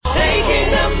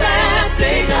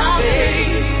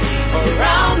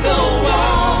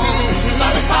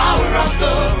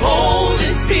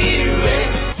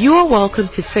are welcome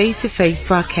to Face to Face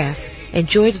broadcast.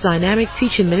 Enjoy the dynamic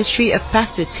teaching ministry of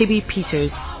Pastor T.B.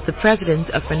 Peters, the president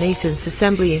of Renaissance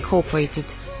Assembly Incorporated.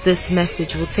 This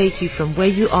message will take you from where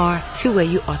you are to where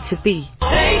you ought to be.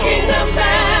 Taking the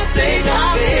message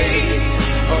of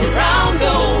faith around the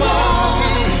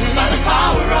world by the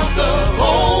power of the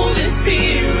Holy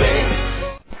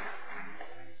Spirit.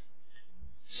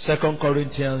 2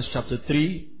 Corinthians chapter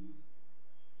 3.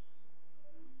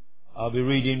 I'll be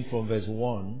reading from verse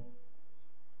 1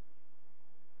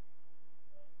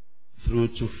 through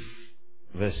to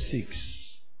verse 6.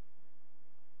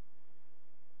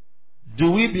 Do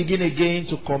we begin again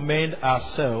to commend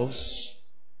ourselves,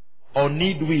 or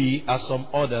need we, as some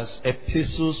others,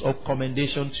 epistles of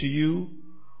commendation to you,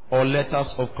 or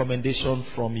letters of commendation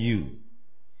from you?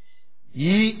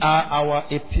 Ye are our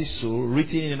epistle,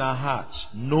 written in our hearts,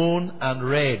 known and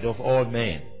read of all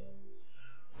men.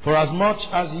 For as much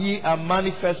as ye are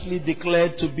manifestly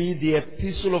declared to be the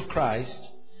epistle of Christ,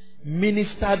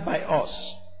 ministered by us,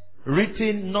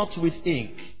 written not with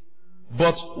ink,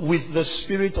 but with the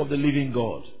Spirit of the living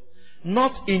God,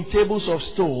 not in tables of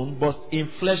stone, but in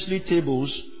fleshly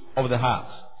tables of the heart.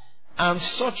 And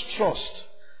such trust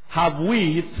have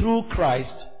we through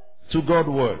Christ to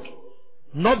Godward.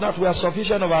 Not that we are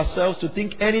sufficient of ourselves to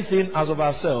think anything as of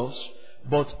ourselves,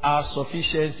 but our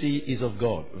sufficiency is of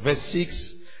God. Verse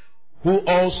 6, who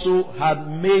also had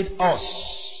made us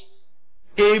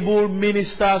able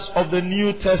ministers of the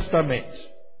New Testament,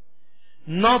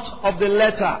 not of the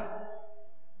letter,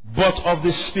 but of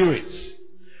the Spirit.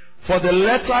 For the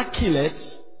letter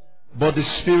killeth, but the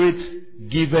Spirit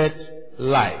giveth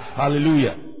life.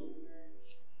 Hallelujah.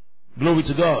 Glory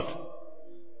to God.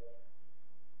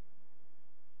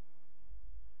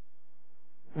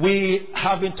 We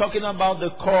have been talking about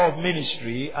the core of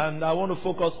ministry, and I want to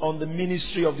focus on the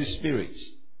ministry of the Spirit.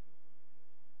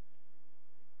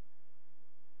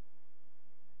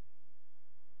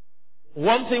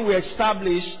 One thing we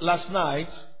established last night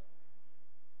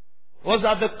was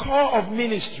that the core of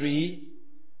ministry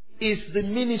is the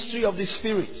ministry of the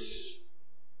Spirit.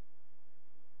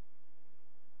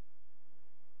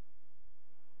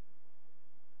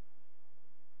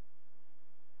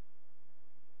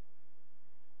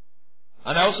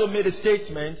 And I also made a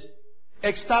statement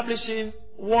establishing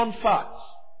one fact,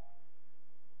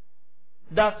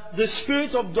 that the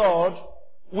Spirit of God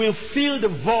will fill the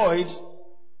void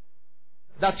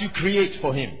that you create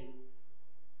for Him.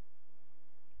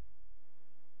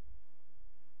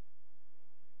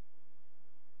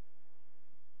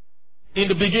 In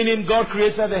the beginning, God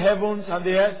created the heavens and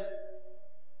the earth.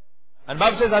 And the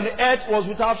Bible says, and the earth was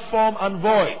without form and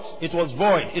void. It was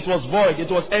void. It was void. It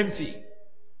was empty.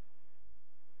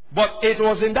 But it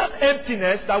was in that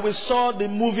emptiness that we saw the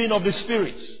moving of the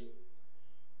Spirit.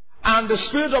 And the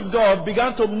Spirit of God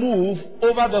began to move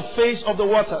over the face of the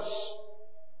waters.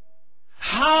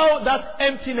 How that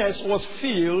emptiness was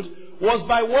filled was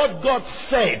by what God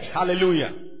said.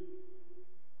 Hallelujah.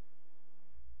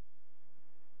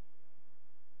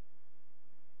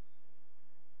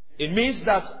 It means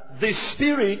that the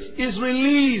Spirit is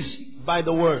released by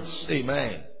the words.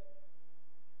 Amen.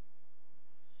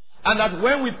 And that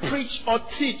when we preach or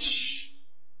teach,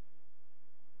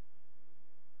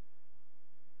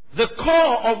 the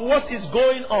core of what is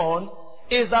going on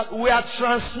is that we are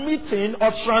transmitting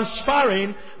or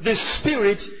transferring the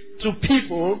Spirit to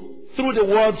people through the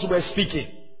words we're speaking.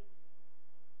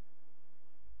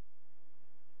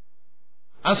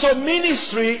 And so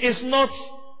ministry is not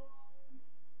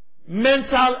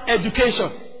mental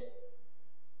education.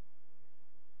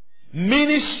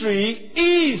 Ministry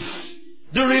is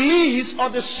the release or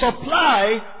the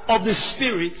supply of the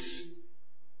Spirit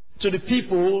to the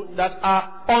people that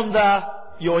are under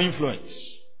your influence.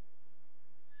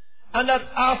 And that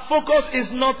our focus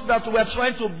is not that we are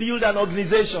trying to build an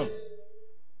organization.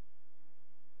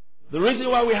 The reason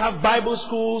why we have Bible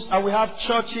schools and we have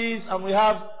churches and we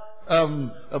have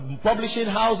publishing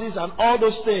houses and all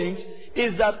those things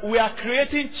is that we are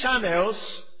creating channels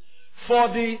for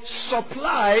the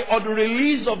supply or the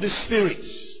release of the Spirit.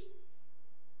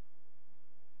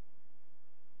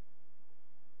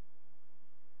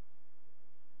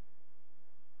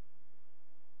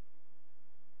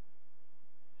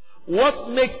 What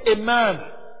makes a man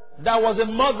that was a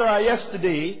murderer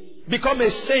yesterday become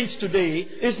a saint today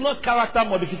is not character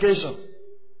modification.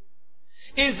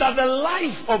 It's that the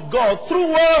life of God through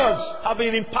words have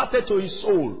been imparted to his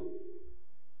soul.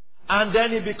 And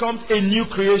then he becomes a new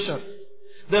creation.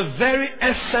 The very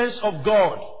essence of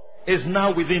God is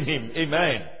now within him.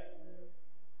 Amen.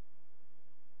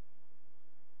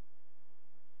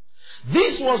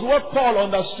 This was what Paul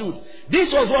understood.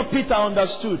 This was what Peter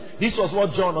understood. This was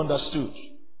what John understood.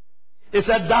 He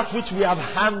said, that which we have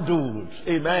handled,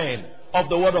 amen, of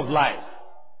the word of life,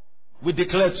 we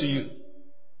declare to you.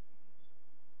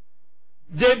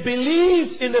 They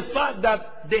believed in the fact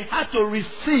that they had to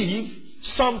receive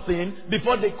something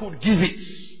before they could give it.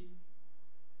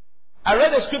 I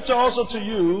read a scripture also to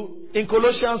you in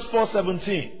Colossians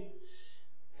 4:17.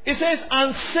 It says,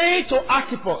 and say to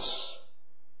Archippus,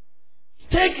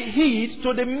 take heed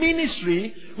to the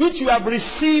ministry which you have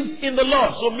received in the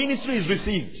Lord. So ministry is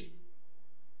received,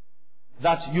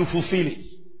 that you fulfill it.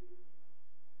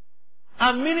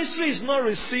 And ministry is not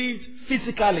received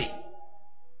physically.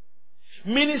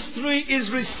 Ministry is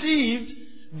received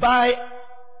by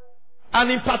an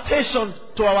impartation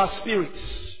to our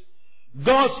spirits.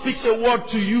 God speaks a word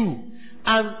to you,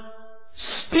 and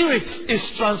spirit is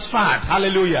transferred.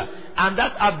 Hallelujah. And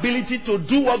that ability to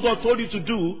do what God told you to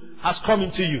do has come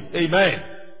into you. Amen.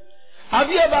 Have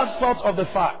you ever thought of the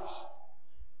fact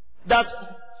that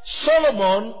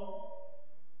Solomon,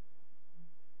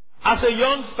 as a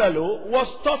young fellow, was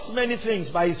taught many things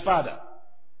by his father?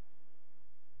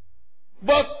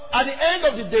 But at the end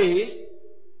of the day,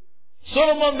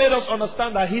 Solomon made us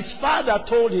understand that his father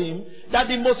told him that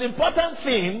the most important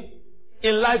thing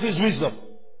in life is wisdom.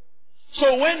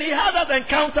 So when he had that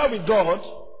encounter with God,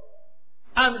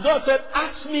 and God said,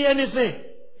 ask me anything,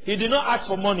 he did not ask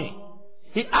for money.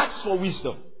 He asked for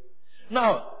wisdom.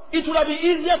 Now, it would have been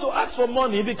easier to ask for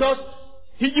money because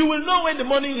you will know when the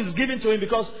money is given to him,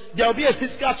 because there will be a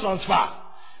physical transfer.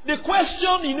 The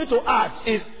question you need to ask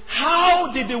is,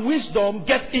 how did the wisdom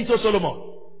get into Solomon?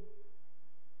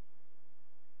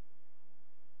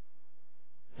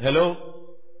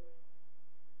 Hello?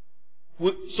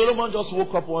 Solomon just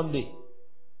woke up one day.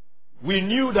 We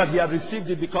knew that he had received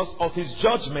it because of his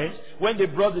judgment when they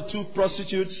brought the two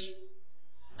prostitutes,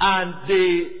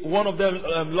 and one of them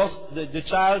lost the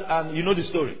child, and you know the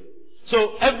story.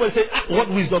 So everybody said, what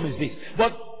wisdom is this?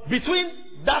 But between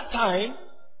that time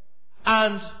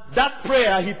and that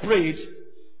prayer he prayed,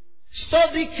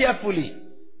 study carefully.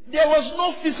 There was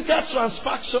no physical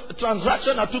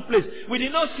transaction that took place. We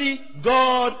did not see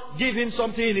God give him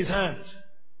something in his hand.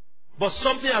 But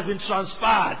something has been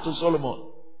transferred to Solomon.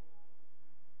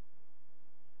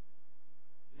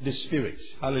 The Spirit.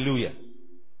 Hallelujah.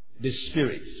 The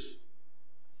Spirit.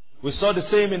 We saw the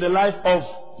same in the life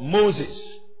of Moses.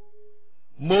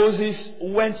 Moses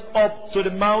went up to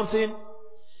the mountain.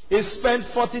 He spent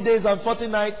 40 days and 40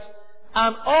 nights.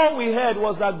 And all we heard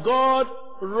was that God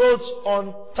wrote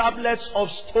on tablets of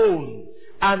stone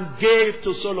and gave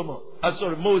to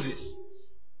Moses.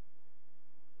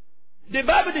 The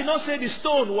Bible did not say the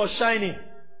stone was shining.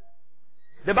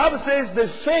 The Bible says the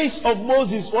face of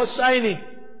Moses was shining.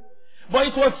 But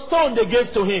it was stone they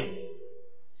gave to him.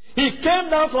 He came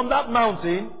down from that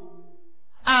mountain,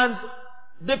 and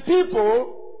the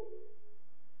people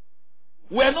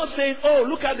were not saying, oh,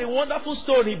 look at the wonderful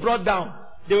stone he brought down.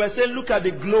 They were saying, look at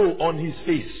the glow on his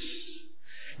face.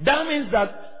 That means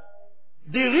that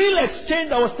the real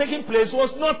exchange that was taking place was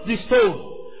not the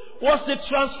stone, was the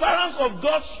transference of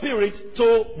God's Spirit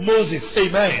to Moses.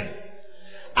 Amen.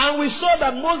 And we saw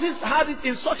that Moses had it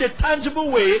in such a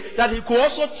tangible way that he could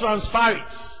also transfer it.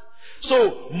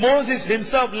 So Moses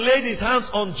himself laid his hands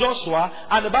on Joshua,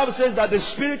 and the Bible says that the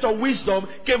spirit of wisdom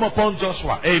came upon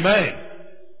Joshua. Amen.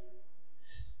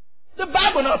 The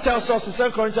Bible now tells us in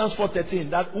 2 Corinthians 4:13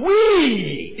 that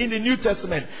we in the New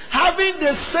Testament, having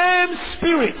the same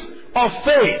spirit of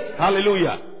faith,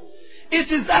 hallelujah, it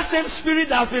is that same spirit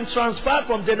that has been transferred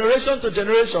from generation to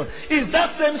generation. It is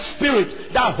that same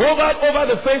spirit that hovered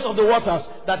over the face of the waters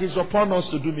that is upon us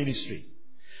to do ministry.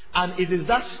 And it is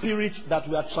that spirit that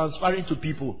we are transferring to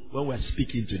people when we are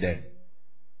speaking to them.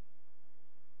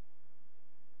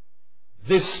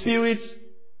 The Spirit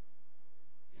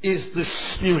is the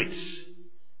Spirit.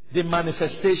 The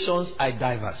manifestations are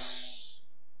diverse.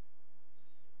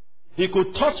 He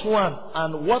could touch one,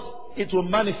 and what it will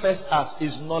manifest as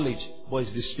is knowledge, but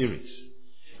it's the Spirit.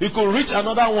 He could reach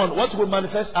another one, what it will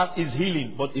manifest as is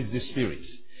healing, but it's the Spirit.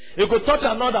 He could touch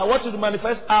another, what it will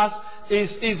manifest as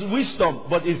is wisdom,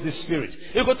 but it's the Spirit.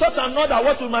 He could touch another,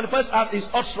 what will manifest as is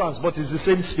utterance, but it's the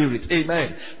same Spirit.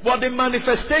 Amen. But the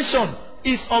manifestation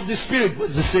is of the Spirit, but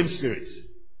it's the same Spirit.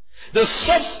 The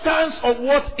substance of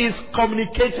what is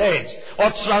communicated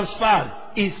or transferred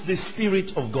is the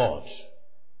Spirit of God.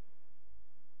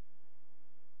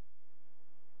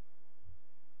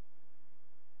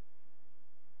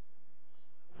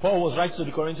 Paul was writing to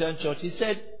the Corinthian church. He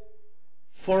said,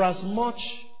 for as much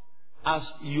as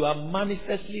you are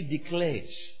manifestly declared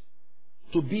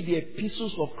to be the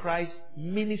epistles of Christ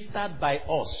ministered by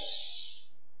us.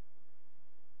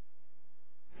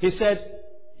 He said,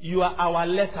 you are our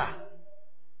letter.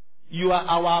 You are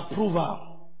our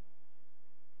approval.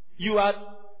 You are,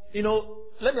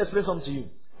 let me explain something to you.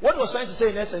 What he was trying to say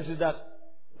in essence is that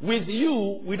with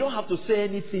you, we don't have to say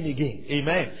anything again.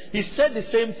 Amen. He said the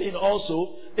same thing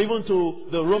also, even to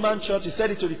the Roman church. He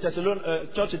said it to the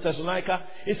church in Thessalonica.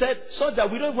 He said, so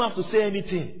that we don't even have to say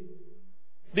anything.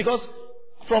 Because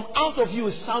from out of you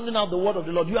is sounding out the word of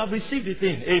the Lord. You have received the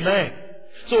thing. Amen.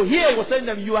 So here he was telling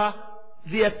them, you are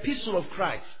the epistle of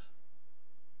Christ.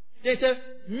 They said,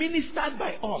 ministered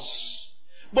by us.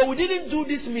 But we didn't do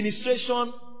this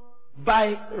ministration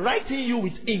by writing you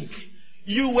with ink.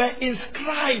 You were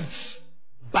inscribed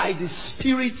by the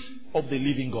Spirit of the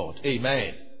living God.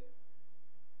 Amen.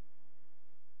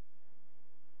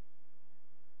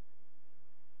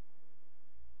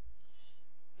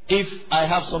 If I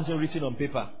have something written on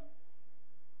paper,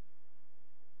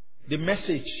 the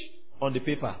message on the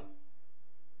paper,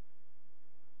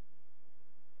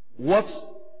 what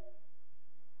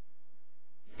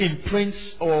imprints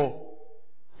or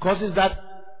causes that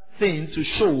thing to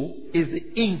show is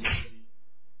the ink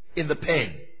in the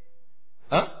pen,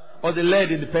 or the lead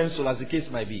in the pencil, as the case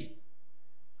might be.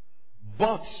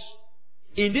 But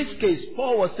in this case,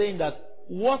 Paul was saying that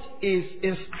what is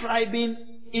inscribing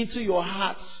into your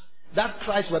hearts, that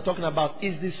Christ we're talking about,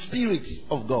 is the Spirit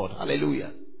of God.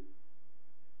 Hallelujah.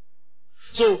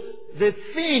 So the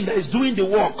thing that is doing the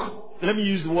work, let me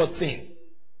use the word thing,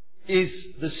 is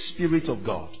the Spirit of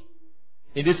God.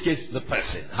 In this case, the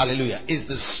person, hallelujah, is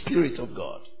the Spirit of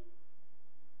God.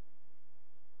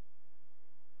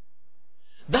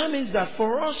 That means that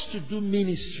for us to do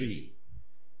ministry,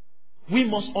 we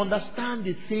must understand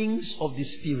the things of the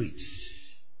Spirit.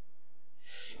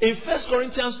 In 1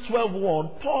 Corinthians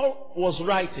 12:1, Paul was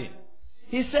writing.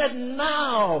 He said,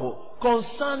 now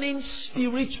concerning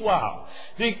spiritual.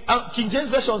 The King James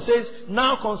Version says,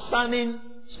 now concerning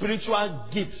spiritual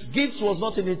gifts. Gifts was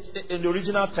not in the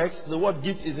original text. The word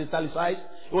gift is italicized.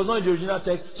 It was not in the original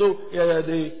text. So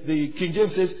the King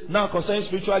James says, now concerning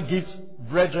spiritual gifts,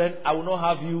 brethren, I will not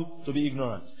have you to be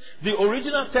ignorant. The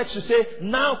original text should say,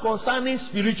 now concerning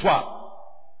spiritual.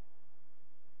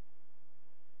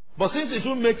 But since it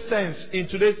won't make sense in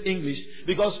today's English,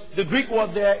 because the Greek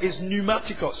word there is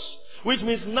pneumatikos, which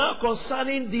means now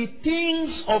concerning the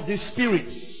things of the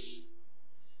Spirit,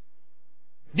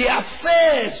 the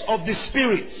affairs of the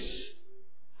Spirit,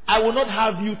 I will not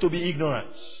have you to be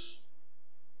ignorant.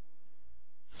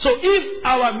 So if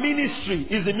our ministry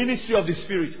is the ministry of the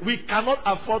Spirit, we cannot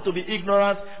afford to be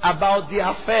ignorant about the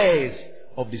affairs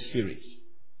of the Spirit.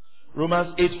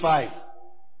 Romans 8:5.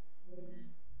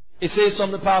 It says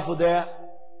something powerful there.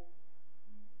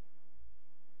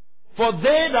 For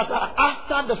they that are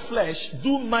after the flesh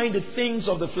do mind the things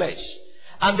of the flesh.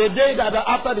 And the they that are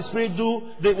after the Spirit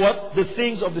do the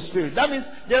things of the Spirit. That means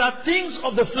there are things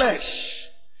of the flesh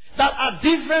that are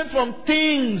different from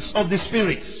things of the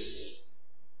Spirit.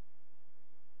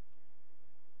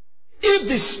 If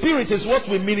the Spirit is what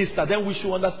we minister, then we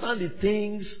should understand the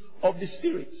things of the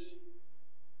Spirit.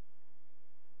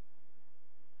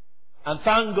 And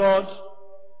thank God,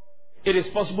 it is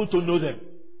possible to know them.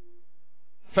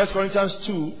 1 Corinthians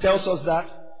 2 tells us that.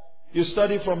 You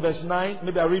study from verse 9,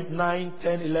 maybe I read 9,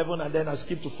 10, 11, and then I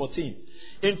skip to 14.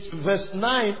 In verse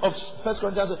 9 of 1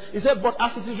 Corinthians, it said, but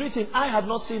as it is written, I have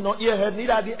not seen nor ear heard,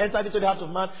 neither have they entered into the heart of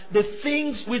man, the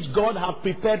things which God hath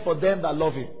prepared for them that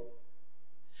love him.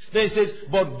 Then it says,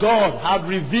 but God hath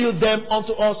revealed them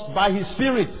unto us by his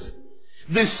Spirit.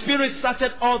 The Spirit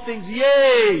searcheth all things,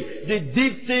 yea, the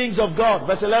deep things of God.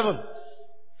 Verse 11.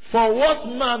 For what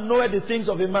man knoweth the things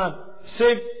of a man,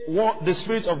 save the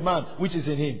Spirit of man which is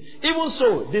in him? Even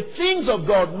so, the things of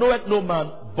God knoweth no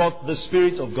man, but the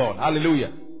Spirit of God.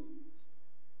 Hallelujah.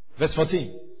 Verse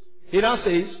 14. He now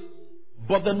says,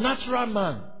 but the natural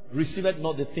man receiveth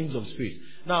not the things of the Spirit.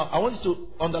 Now, I want you to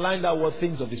underline that word,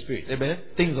 things of the Spirit. Amen?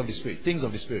 Things of the Spirit. Things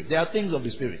of the Spirit. There are things of the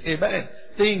Spirit. Amen?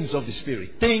 Things of the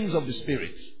Spirit. Things of the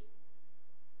Spirit.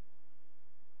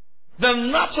 The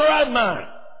natural man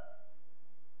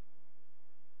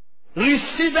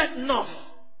receiveth not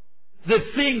the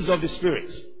things of the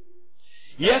Spirit.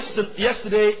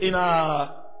 Yesterday in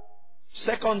our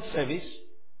second service,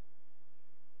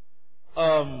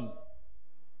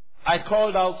 I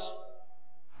called out.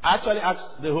 I actually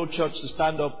asked the whole church to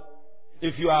stand up.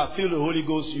 If you are filled with the Holy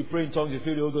Ghost, you pray in tongues, you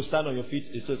feel the Holy Ghost, stand on your feet.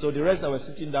 So the rest that were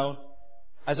sitting down,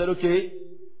 I said, okay,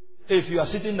 if you are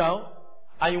sitting down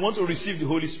and you want to receive the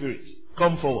Holy Spirit,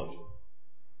 come forward.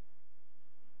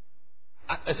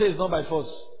 I say it's not by force.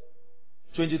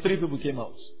 23 people came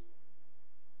out.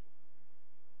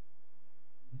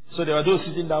 So there were those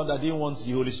sitting down that didn't want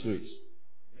the Holy Spirit.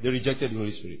 They rejected the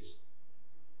Holy Spirit.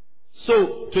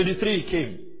 So 23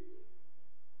 came.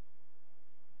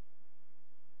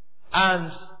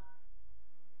 And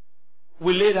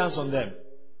we laid hands on them.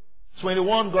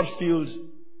 21 got filled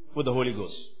with the Holy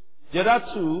Ghost. The other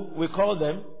two, we called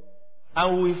them,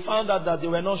 and we found out that they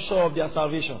were not sure of their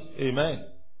salvation. Amen.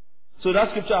 So that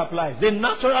scripture applies. The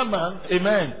natural man,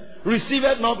 amen,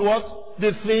 receiveth not what?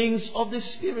 The things of the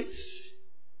Spirit.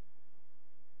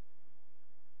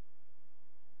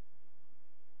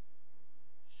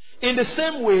 In the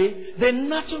same way, the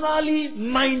naturally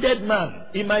minded man,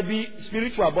 it might be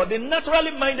spiritual, but the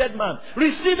naturally minded man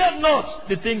receiveth not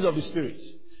the things of the Spirit.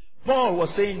 Paul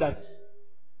was saying that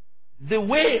the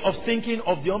way of thinking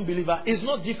of the unbeliever is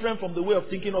not different from the way of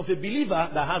thinking of a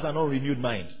believer that has an unrenewed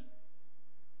mind.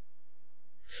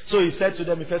 So he said to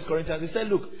them in 1 Corinthians, he said,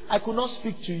 look, I could not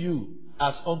speak to you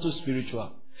as unto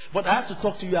spiritual, but I have to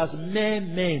talk to you as mere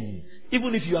men,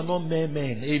 even if you are not mere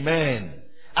men. Amen.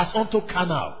 As unto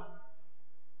carnal.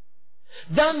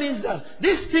 That means that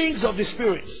these things of the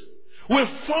Spirit will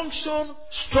function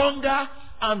stronger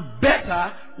and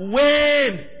better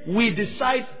when we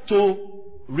decide to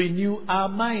renew our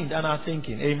mind and our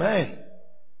thinking. Amen.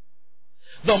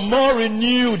 The more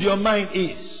renewed your mind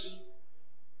is,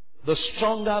 the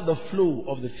stronger the flow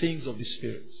of the things of the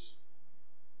Spirit.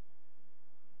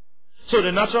 So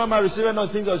the natural man receiveth not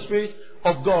the things of the Spirit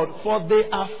of God, for they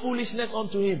are foolishness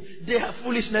unto him. They are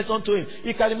foolishness unto him.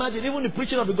 You can imagine, even the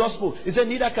preaching of the gospel, he said,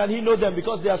 neither can he know them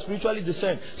because they are spiritually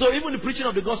discerned. So even the preaching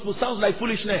of the gospel sounds like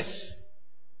foolishness.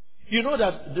 You know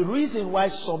that the reason why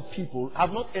some people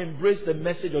have not embraced the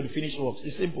message of the finished works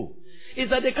is simple. Is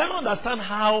that they cannot understand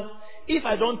how, if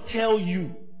I don't tell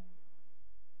you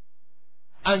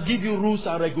and give you rules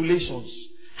and regulations,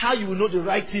 how you will know the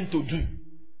right thing to do.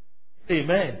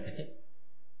 Amen.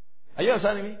 Are you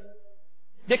understanding me?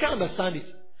 They can't understand it.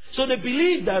 So they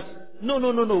believe that,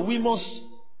 no, we must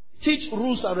teach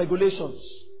rules and regulations.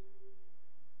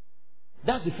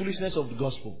 That's the foolishness of the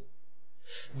gospel.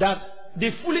 That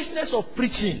the foolishness of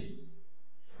preaching,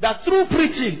 that through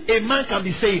preaching a man can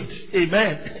be saved.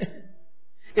 Amen.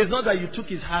 It's not that you took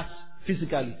his heart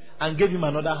physically and gave him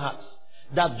another heart.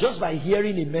 That just by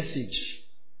hearing a message,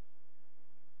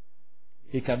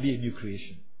 he can be a new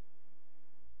creation.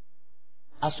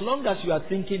 As long as you are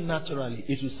thinking naturally,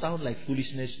 it will sound like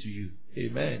foolishness to you.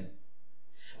 Amen.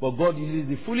 But God uses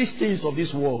the foolish things of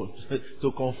this world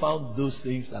to confound those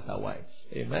things that are wise.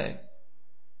 Amen.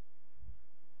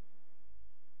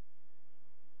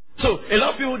 So, a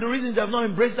lot of people, the reason they have not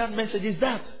embraced that message is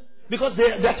that. Because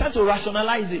they are trying to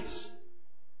rationalize it.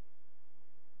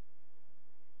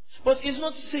 But it's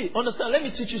not, see, understand, let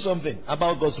me teach you something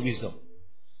about God's wisdom.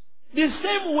 The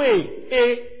same way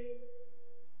a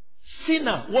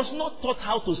sinner was not taught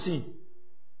how to sin.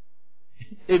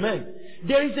 Amen.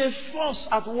 There is a force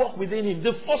at work within him,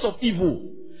 the force of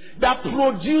evil, that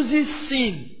produces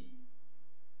sin.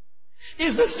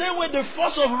 It's the same way the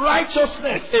force of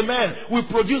righteousness, amen, will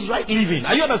produce right living.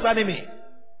 Are you understanding me?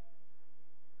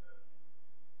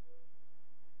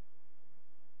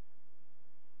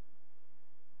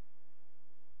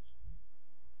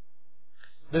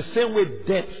 The same way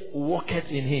death worketh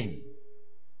in him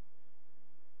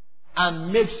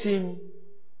and makes him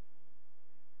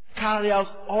carry out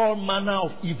all manner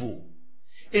of evil.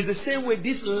 It's the same way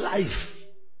this life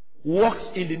works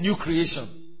in the new creation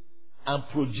and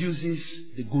produces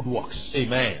the good works.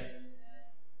 Amen.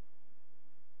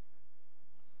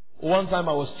 One time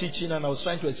I was teaching and I was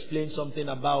trying to explain something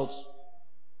about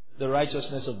the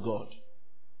righteousness of God.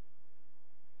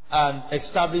 And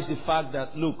establish the fact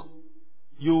that, look,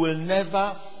 you will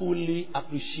never fully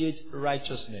appreciate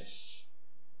righteousness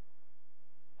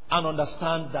and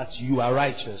understand that you are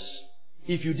righteous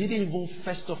if you didn't even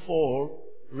first of all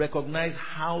recognize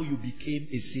how you became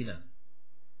a sinner.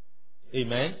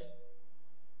 Amen.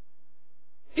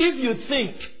 If you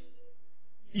think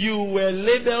you were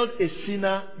labeled a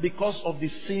sinner because of the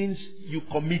sins you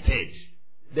committed,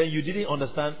 then you didn't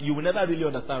understand, you will never really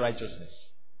understand righteousness.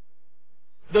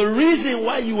 The reason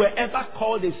why you were ever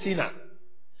called a sinner,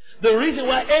 the reason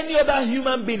why any other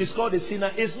human being is called a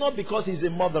sinner is not because he's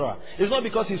a murderer. It's not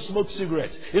because he smokes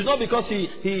cigarettes. It's not because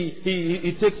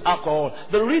he takes alcohol.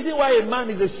 The reason why a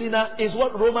man is a sinner is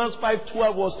what Romans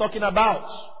 5:12 was talking about.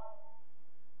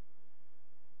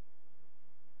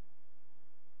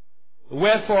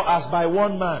 Wherefore, as by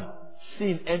one man,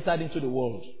 sin entered into the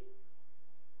world.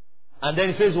 And then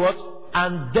it says what?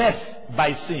 And death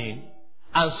by sin.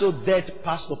 And so death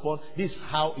passed upon. This is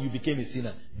how you became a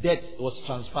sinner. Death was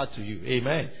transferred to you.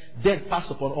 Amen. Death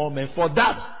passed upon all men. For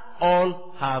that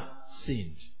all have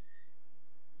sinned.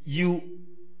 You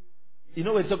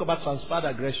know, when we talk about transferred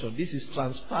aggression, this is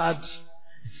transferred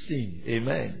sin.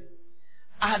 Amen.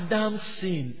 Adam's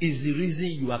sin is the reason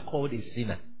you are called a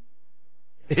sinner.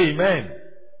 Amen.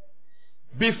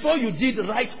 Before you did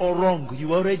right or wrong, you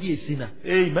were already a sinner.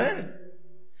 Amen.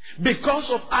 Because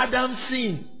of Adam's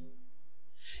sin.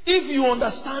 If you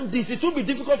understand this, it will be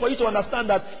difficult for you to understand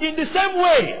that in the same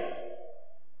way,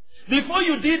 before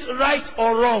you did right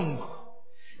or wrong,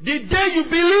 the day you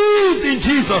believed in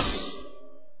Jesus,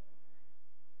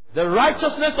 the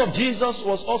righteousness of Jesus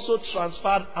was also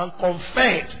transferred and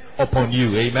conferred upon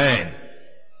you. Amen.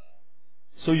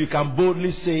 So you can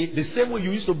boldly say, the same way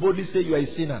you used to boldly say you are a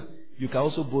sinner, you can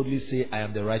also boldly say, I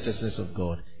am the righteousness of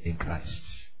God in Christ.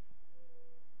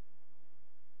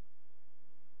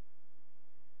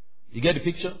 You get the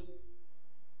picture?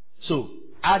 So,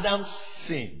 Adam's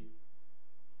sin.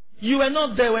 You were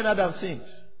not there when Adam sinned.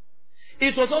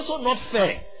 It was also not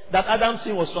fair that Adam's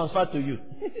sin was transferred to you.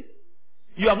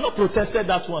 You have not protested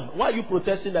that one. Why are you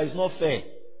protesting that it's not fair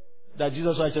that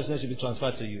Jesus' righteousness should be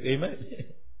transferred to you? Amen.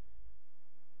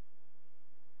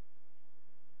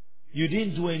 You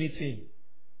didn't do anything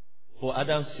for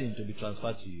Adam's sin to be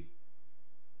transferred to you.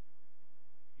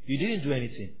 You didn't do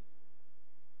anything.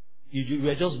 You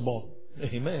were just born.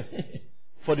 Amen.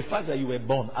 For the fact that you were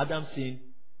born, Adam's sin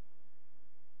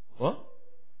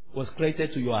was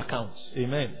credited to your account.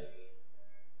 Amen.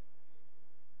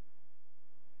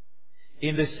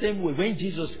 In the same way, when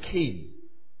Jesus came,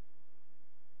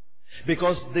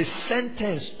 because the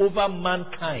sentence over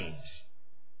mankind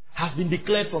has been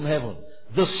declared from heaven,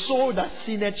 the soul that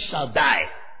sinneth shall die.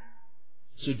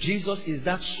 So Jesus is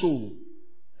that soul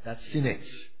that sinneth.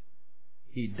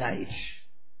 He died.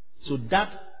 So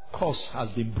that curse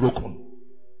has been broken.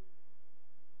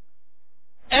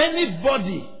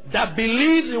 Anybody that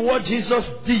believes in what Jesus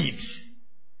did,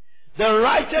 the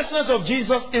righteousness of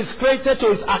Jesus is credited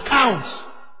to his account,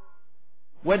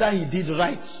 whether he did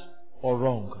right or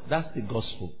wrong. That's the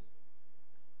gospel.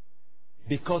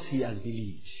 Because he has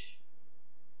believed.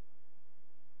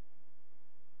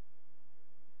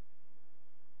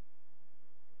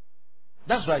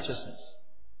 That's righteousness.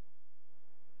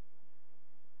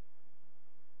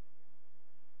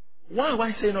 Why am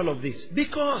I saying all of this?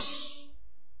 Because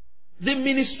the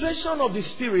ministration of the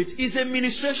Spirit is a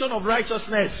ministration of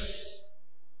righteousness.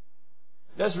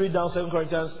 Let's read down 2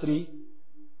 Corinthians 3.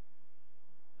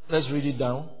 Let's read it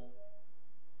down.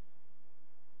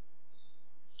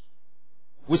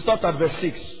 We stopped at verse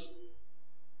 6.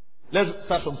 Let's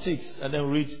start from 6 and then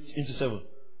read into 7.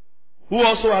 Who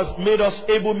also has made us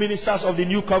able ministers of the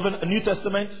new covenant, New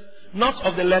Testament, not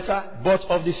of the letter, but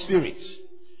of the Spirit.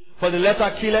 For the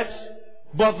letter killeth,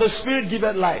 but the Spirit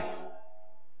giveth life.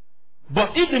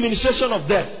 But if the ministration of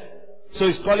death, so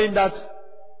he's calling that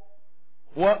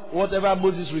whatever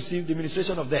Moses received, the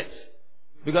ministration of death,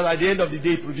 because at the end of the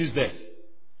day it produced death,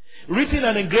 written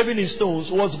and engraven in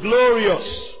stones, was glorious,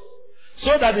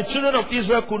 so that the children of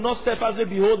Israel could not steadfastly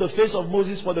behold the face of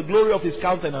Moses for the glory of his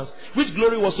countenance, which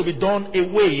glory was to be done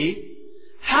away.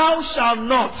 How shall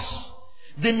not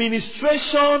the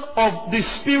ministration of the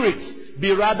Spirit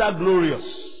be rather glorious?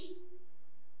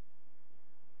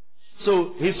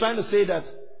 So he's trying to say that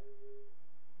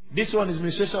this one is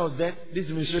ministration of death, this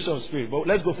is ministration of spirit. But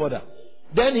let's go further.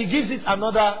 Then he uses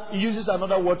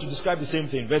another word to describe the same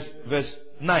thing. Verse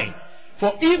 9.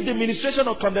 For if the ministration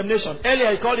of condemnation,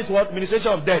 earlier he called it what?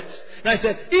 Ministration of death. Now he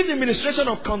said, if the ministration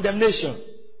of condemnation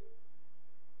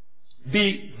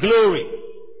be glory,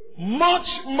 much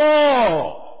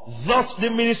more does the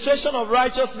ministration of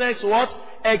righteousness what?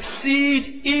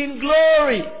 Exceed in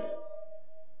glory.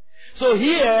 So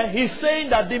here he's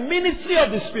saying that the ministry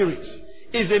of the Spirit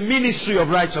is a ministry of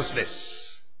righteousness.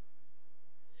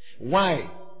 Why?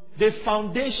 The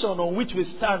foundation on which we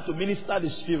stand to minister the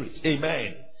Spirit,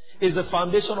 amen, is the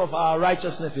foundation of our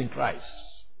righteousness in Christ.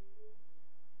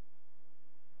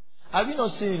 Have you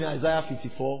not seen in Isaiah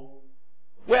 54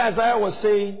 where Isaiah was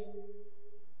saying,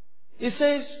 he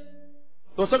says,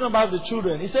 he was talking about the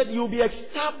children, he said, you will be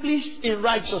established in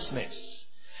righteousness.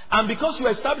 And because you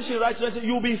are established in righteousness,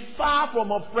 you will be far from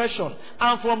oppression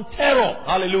and from terror.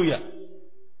 Hallelujah.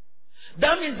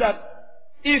 That means that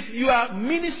if you are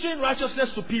ministering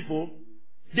righteousness to people,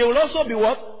 they will also be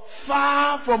what?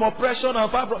 Far from oppression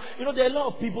and far from... You know, there are a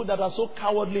lot of people that are so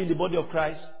cowardly in the body of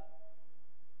Christ.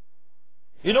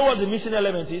 You know what the missing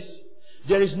element is?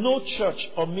 There is no church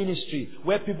or ministry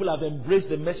where people have embraced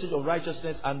the message of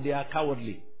righteousness and they are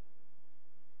cowardly.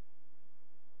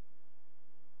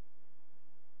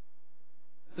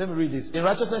 Let me read this. In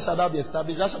righteousness shall thou be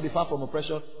established, thou shalt be far from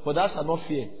oppression, for thou shalt not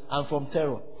fear, and from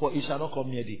terror, for it shall not come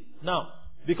near thee. Now,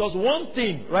 Because one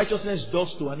thing righteousness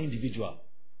does to an individual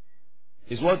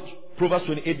is what Proverbs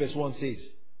 28 verse 1 says.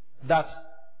 That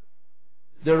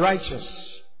the righteous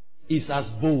is as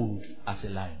bold as a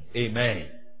lion. Amen.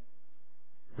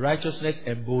 Righteousness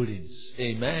emboldens.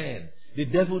 Amen. The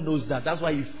devil knows that. That's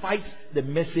why he fights the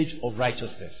message of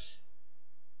righteousness.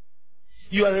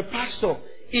 You are a pastor.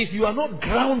 If you are not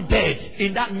grounded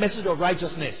in that message of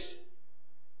righteousness,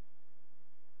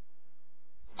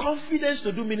 confidence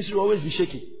to do ministry will always be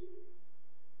shaky.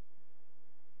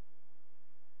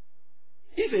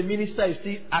 If a minister is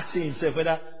still asking himself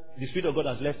whether the Spirit of God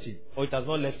has left him or it has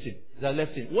not left him, it has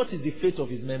left him, what is the fate of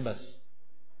his members?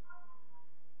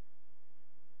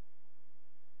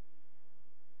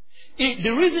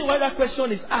 The reason why that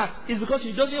question is asked is because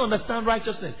he doesn't understand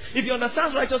righteousness. If he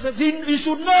understands righteousness, he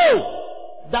should know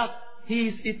that he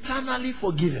is eternally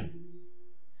forgiven.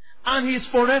 And he is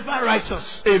forever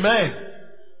righteous. Amen.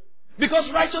 Because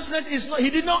righteousness is not,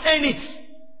 he did not earn it.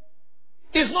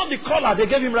 It's not the color they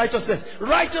gave him righteousness.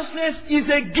 Righteousness is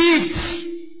a gift.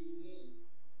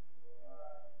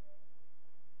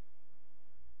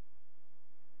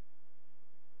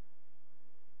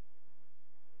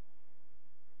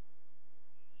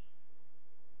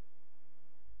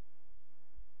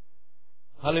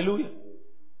 Hallelujah.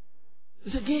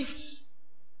 It's a gift.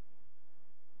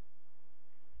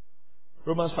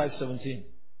 Romans 5:17.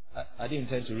 I didn't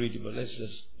intend to read it, but let's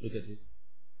just look at it.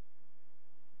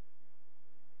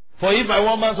 For if by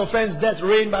one man's offense death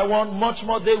reigned by one, much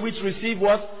more they which receive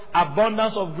what?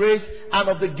 Abundance of grace and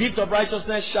of the gift of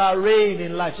righteousness shall reign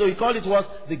in life. So he called it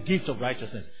what? The gift of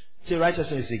righteousness. Say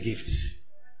righteousness is a gift.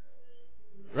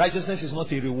 Righteousness is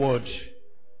not a reward.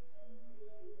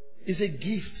 It's a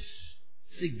gift.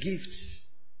 It's a gift.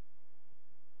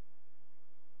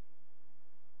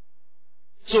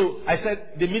 So I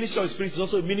said the ministry of the Spirit is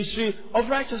also a ministry of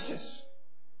righteousness.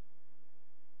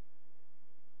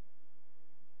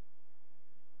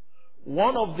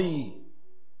 One of the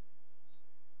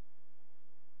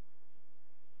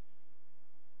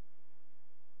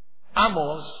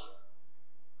armors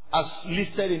as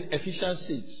listed in Ephesians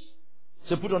 6,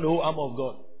 so put on the whole armor of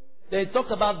God. They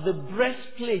talked about the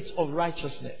breastplate of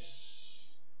righteousness.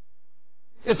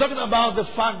 It's talking about the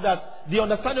fact that the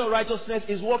understanding of righteousness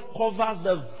is what covers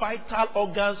the vital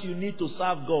organs you need to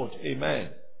serve God. Amen.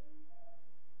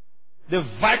 The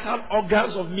vital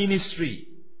organs of ministry.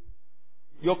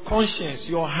 Your conscience,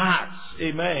 your heart.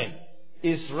 Amen.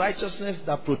 Is righteousness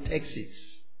that protects it.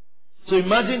 So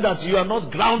imagine that you are not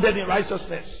grounded in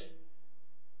righteousness.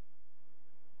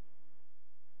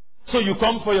 So you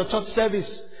come for your church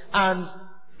service and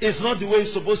it's not the way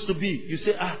it's supposed to be. You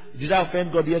say, did I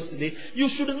offend God yesterday? You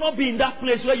should not be in that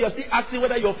place where you're still asking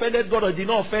whether you offended God or did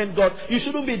not offend God. You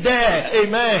shouldn't be there.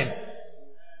 Amen.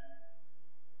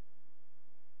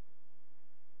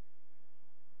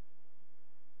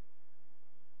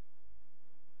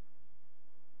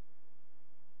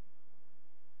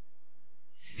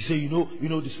 You say, you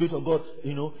know, the Spirit of God,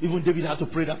 even David had to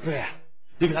pray that prayer.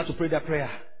 David had to pray that prayer.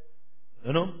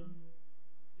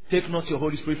 Take not your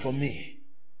Holy Spirit from me.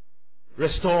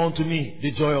 Restore unto me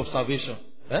the joy of salvation.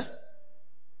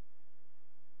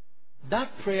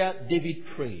 That prayer David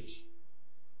prayed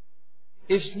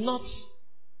is not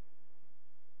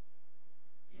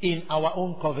in our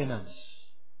own covenants.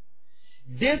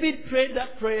 David prayed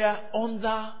that prayer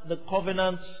under the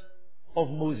covenants of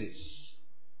Moses.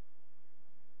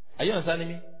 Are you understanding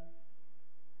me?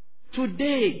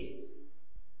 Today,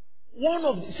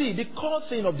 the core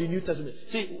thing of the New Testament.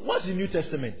 See, what's the New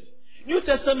Testament? New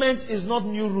Testament is not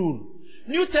new rule.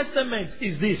 New Testament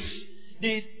is this.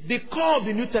 The core of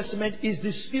the New Testament is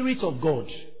the Spirit of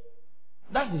God.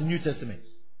 That's the New Testament.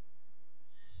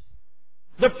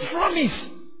 The promise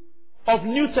of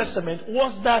New Testament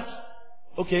was that,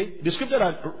 the scripture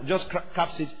that just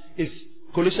caps it is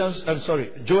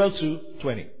Joel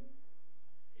 2:20.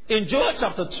 In Joel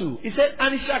chapter 2, he said,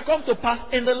 and it shall come to pass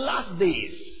in the last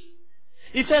days.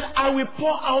 He said, I will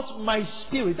pour out my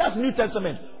Spirit. That's New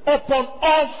Testament. Upon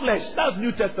all flesh. That's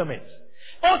New Testament.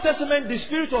 Old Testament, the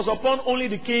Spirit was upon only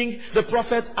the king, the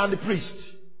prophet, and the priest.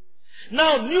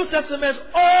 Now, New Testament,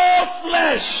 all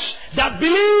flesh that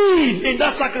believe in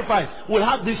that sacrifice will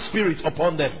have this Spirit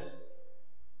upon them.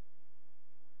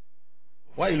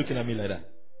 Why are you looking at me like that?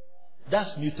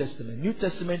 That's New Testament. New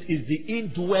Testament is the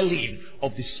indwelling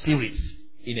of the Spirit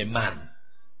in a man.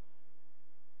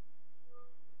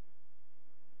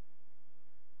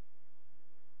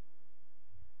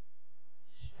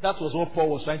 That was what Paul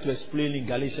was trying to explain in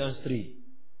Galatians 3.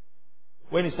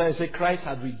 When he started to say, Christ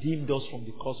had redeemed us from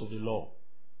the curse of the law,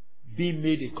 being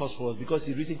made a curse for us, because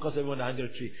he written curse everyone under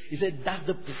the tree. He said, that's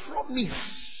the promise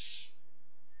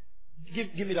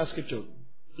Give me that scripture.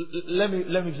 Let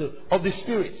me say, of the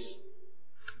spirits.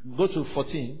 Go to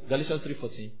 14, Galatians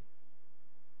 3:14.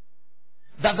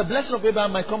 That the blessing of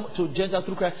Abraham might come to Gentiles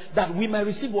through Christ, that we might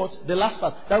receive what? The last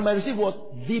part. That we might receive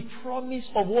what? The promise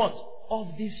of what?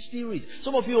 Of the Spirit.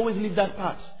 Some of you always leave that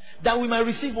part. That we might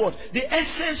receive what? The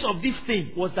essence of this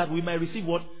thing was that we might receive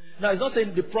what? Now, it's not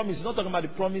saying the promise. It's not talking about the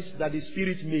promise that the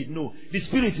Spirit made. No. The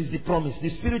Spirit is the promise. The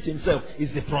Spirit Himself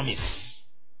is the promise.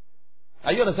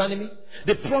 Are you understanding me?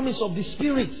 The promise of the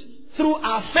Spirit. Through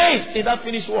our faith in that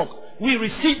finished work, we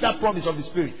receive that promise of the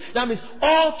Spirit. That means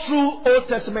all through Old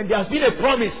Testament, there has been a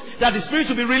promise that the Spirit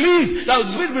will be released. That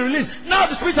the Spirit will be released. Now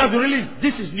the Spirit has been released.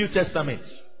 This is New Testament.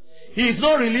 He is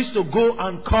not released to go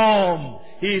and come.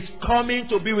 He is coming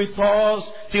to be with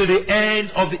us till the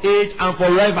end of the age and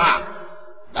forever.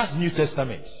 That's New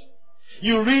Testament.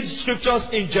 You read scriptures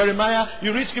in Jeremiah,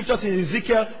 you read scriptures in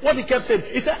Ezekiel. What he kept saying,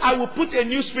 he said, I will put a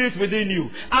new spirit within you,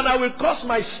 and I will cause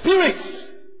my spirit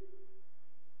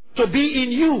to be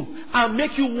in you and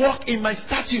make you walk in my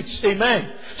statutes.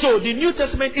 Amen. So the New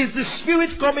Testament is the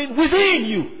Spirit coming within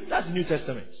you. That's the New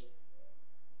Testament.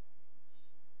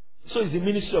 So it's the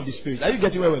ministry of the Spirit. Are you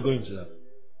getting where we're going to now?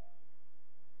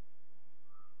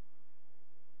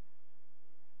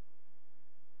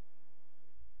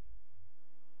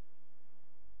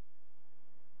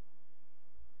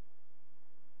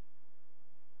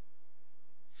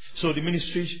 So the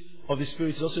ministry of the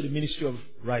Spirit is also the ministry of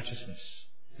righteousness.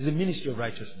 It's a ministry of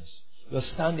righteousness. You're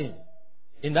standing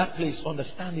in that place,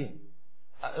 understanding.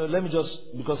 Let me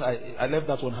just, because I left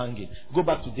that one hanging, go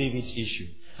back to David's issue.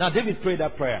 Now, David prayed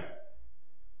that prayer.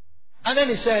 And then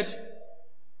he said,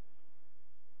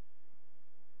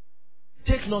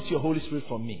 take not your Holy Spirit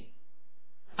from me.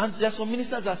 And there are some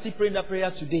ministers that are still praying that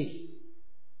prayer today.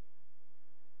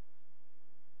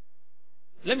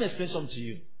 Let me explain something to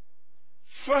you.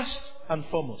 First and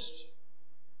foremost,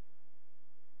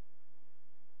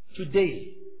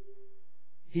 today,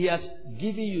 He has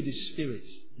given you the Spirit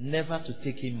never to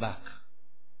take Him back.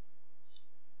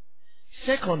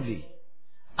 Secondly,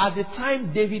 at the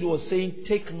time David was saying,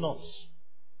 take not,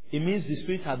 it means the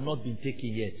Spirit had not been taken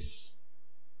yet.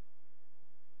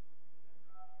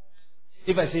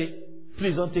 If I say,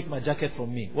 please don't take my jacket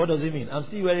from me, what does it mean? I'm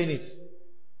still wearing it.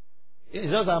 It's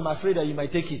just that I'm afraid that you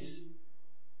might take it.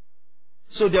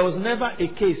 So there was never a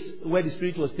case where the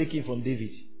Spirit was taken from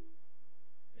David.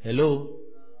 Hello?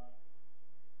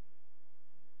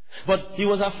 But he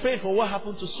was afraid for what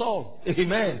happened to Saul.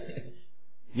 Amen.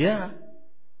 Yeah.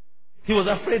 He was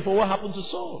afraid for what happened to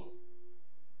Saul.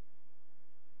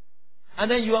 And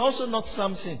then you are also not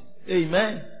Samson.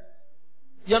 Amen.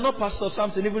 You are not Pastor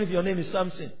Samson, even if your name is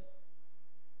Samson.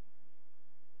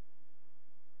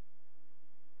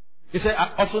 He said,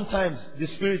 oftentimes the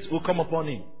Spirit will come upon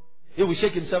him. He will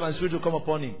shake himself and the Spirit will come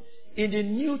upon him. In the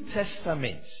New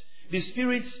Testament, the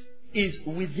Spirit is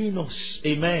within us.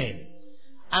 Amen.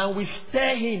 And we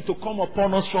stir Him to come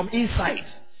upon us from inside.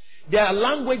 There are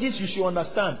languages you should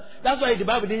understand. That's why the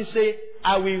Bible didn't say,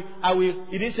 it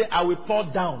didn't say, I will pour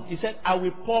down. It said, I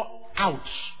will pour out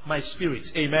my Spirit.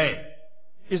 Amen.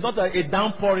 It's not a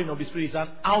downpouring of the Spirit, it's an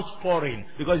outpouring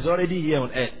because it's already here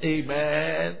on earth.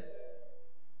 Amen.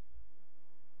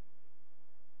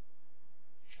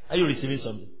 Are you receiving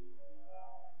something?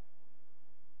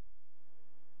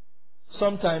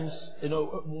 Sometimes,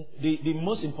 the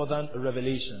most important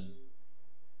revelation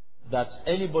that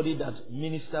anybody that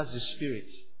ministers the Spirit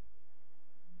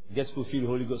gets to feel the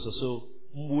Holy Ghost or so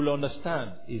will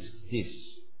understand is this.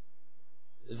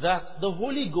 That the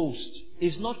Holy Ghost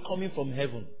is not coming from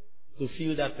heaven to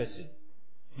fill that person.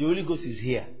 The Holy Ghost is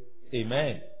here.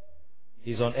 Amen.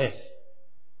 He's on earth.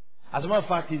 As a matter of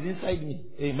fact, He's inside me.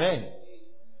 Amen.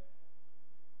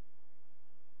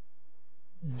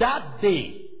 That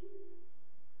day,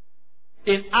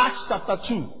 in Acts chapter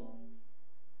 2,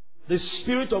 the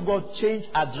Spirit of God changed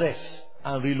address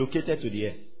and relocated to the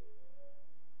earth.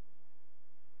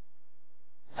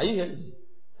 Are you hearing me?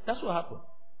 That's what happened.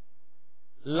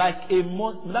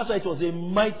 That's why it was a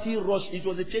mighty rush. It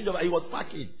was a change of, he was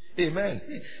packing. Amen.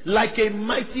 Like a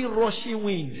mighty rushing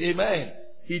wind. Amen.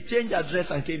 He changed address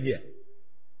and came here.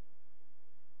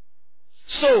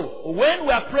 So, when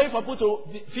we are praying for people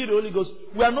to feel the Holy Ghost,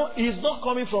 He's not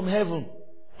coming from heaven.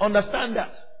 Understand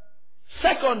that.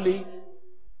 Secondly,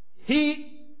 the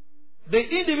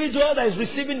individual that is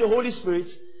receiving the Holy Spirit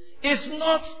is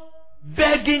not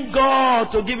begging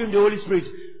God to give him the Holy Spirit.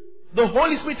 The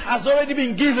Holy Spirit has already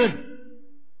been given.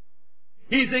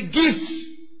 He is a gift.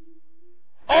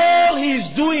 All he is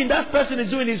doing, that person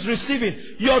is doing, is receiving.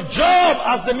 Your job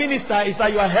as the minister is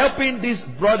that you are helping this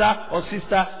brother or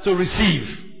sister to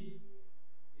receive.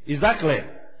 Is that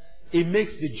clear? It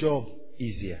makes the job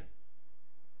easier.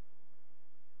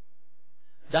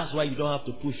 That's why you don't have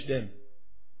to push them.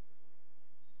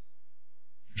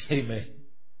 Amen.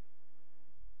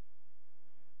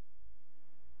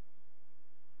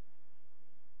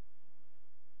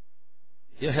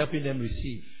 You're helping them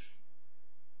receive.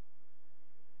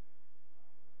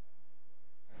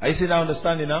 Are you seeing that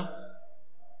understanding now?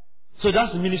 So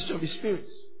that's the ministry of the Spirit.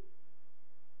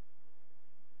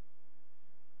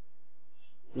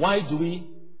 Why do we,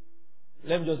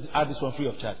 let me just add this one free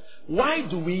of charge. Why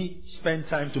do we spend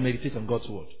time to meditate on God's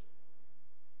Word?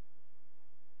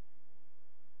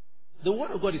 The Word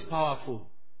of God is powerful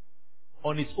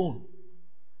on its own.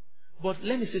 But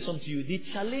let me say something to you. The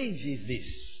challenge is this.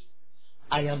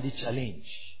 I am the challenge.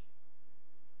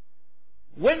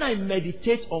 When I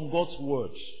meditate on God's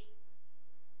Word,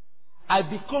 I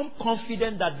become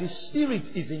confident that the Spirit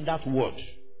is in that Word.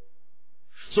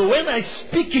 So when I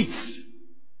speak it,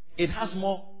 it has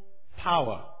more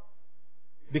power.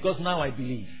 Because now I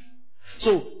believe.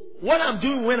 So what I'm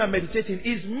doing when I'm meditating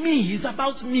is me. It's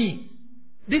about me.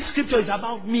 This scripture is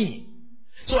about me.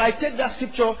 So I take that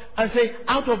scripture and say,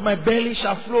 out of my belly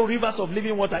shall flow rivers of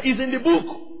living water. It's in the book.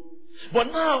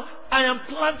 But now I am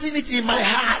planting it in my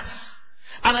heart.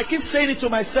 And I keep saying it to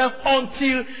myself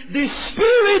until the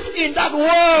Spirit in that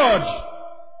word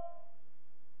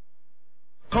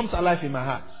comes alive in my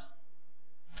heart.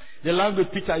 The language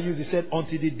Peter used, he said,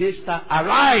 until the day star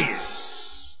arise.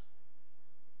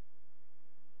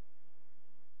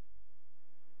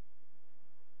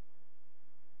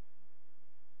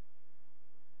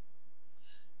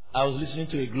 I was listening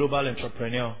to a global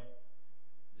entrepreneur.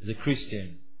 He's a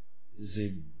Christian. He's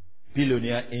a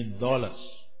billionaire in dollars.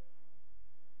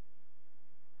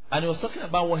 And he was talking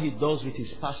about what he does with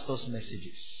his pastor's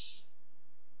messages.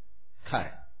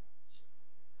 Kai.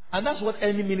 And that's what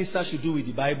any minister should do with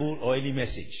the Bible or any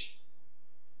message.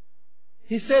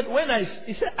 He said,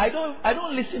 I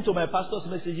don't listen to my pastor's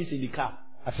messages in the car.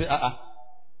 I said,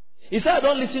 He said, I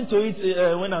don't listen to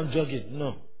it when I'm jogging.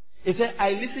 No. He said,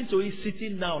 I listen to it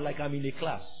sitting now like I'm in a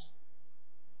class.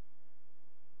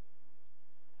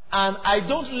 And I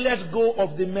don't let go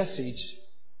of the message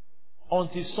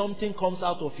until something comes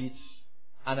out of it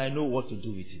and I know what to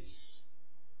do with it.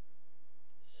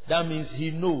 That means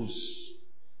he knows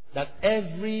that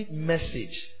every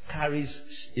message carries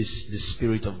the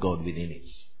Spirit of God within it.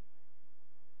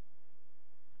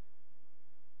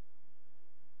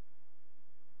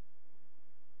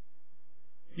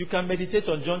 You can meditate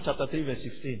on John chapter 3 verse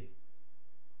 16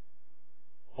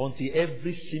 until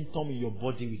every symptom in your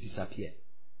body will disappear.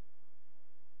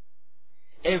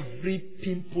 Every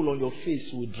pimple on your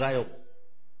face will dry up.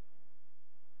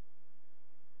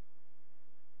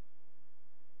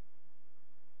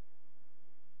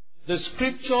 The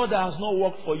scripture that has not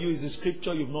worked for you is the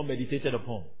scripture you've not meditated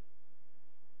upon.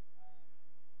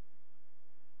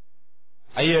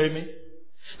 Are you hearing me?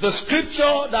 The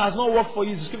scripture that has not worked for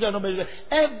you is the scripture that has not meditated.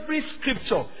 Every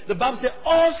scripture, the Bible says,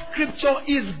 all scripture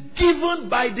is given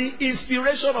by the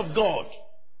inspiration of God.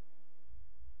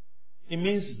 It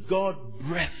means God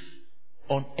breath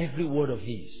on every word of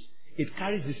His. It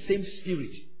carries the same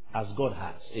spirit as God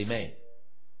has. Amen.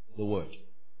 The word.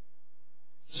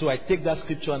 So I take that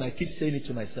scripture and I keep saying it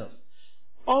to myself.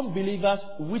 Unbelievers,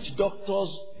 witch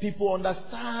doctors, people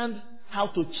understand how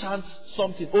to chant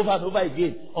something over and over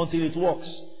again until it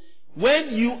works.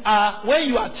 When you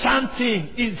are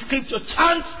chanting in scripture,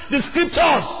 chant the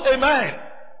scriptures. Amen.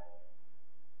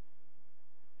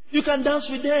 You can dance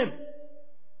with them.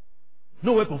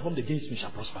 No weapon formed against me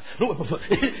shall prosper. No weapon formed.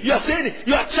 You are saying it.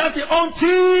 You are chanting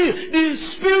until the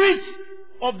Spirit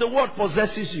of the word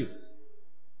possesses you.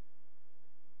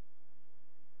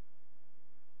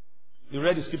 You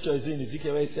read the scripture in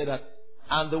Ezekiel where he said that,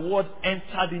 and the word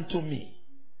entered into me.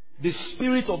 The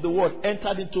Spirit of the word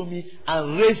entered into me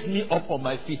and raised me up on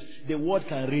my feet. The word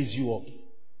can raise you up.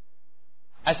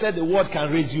 I said the word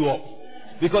can raise you up.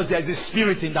 Because there is a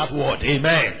spirit in that word.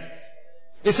 Amen.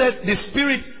 He said, the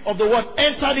Spirit of the word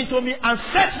entered into me and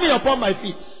set me upon my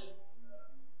feet.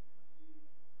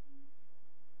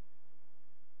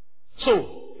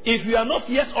 So, if you are not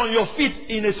yet on your feet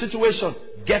in a situation,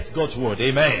 get God's word.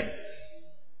 Amen.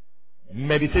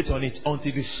 Meditate on it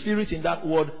until the Spirit in that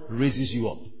word raises you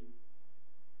up.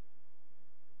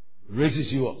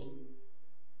 Raises you up.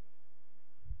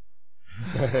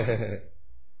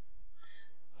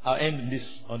 I'll end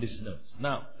on this note.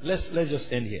 Now, let's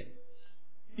just end here.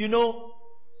 You know,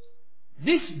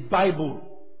 this Bible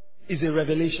is a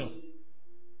revelation.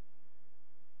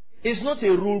 It's not a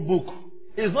rule book.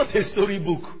 It's not a story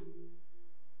book.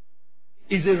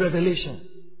 It's a revelation.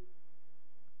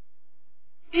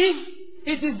 If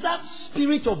it is that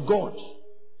Spirit of God,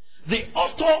 the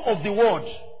author of the word,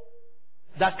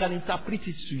 that can interpret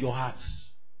it to your heart.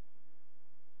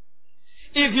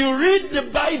 If you read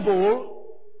the Bible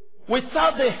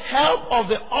without the help of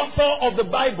the author of the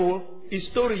Bible, his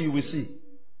story you will see.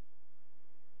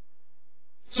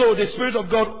 So the Spirit of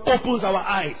God opens our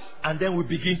eyes and then we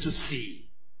begin to see.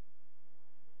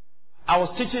 I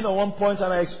was teaching at one point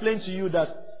and I explained to you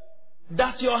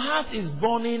that your heart is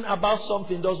burning about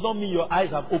something does not mean your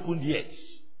eyes have opened yet.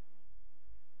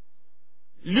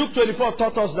 Luke 24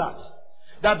 taught us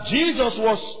that Jesus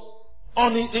was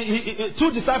on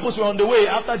two disciples were on the way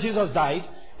after Jesus died,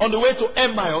 on the way to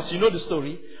Emmaus, you know the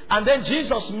story, and then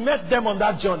Jesus met them on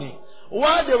that journey.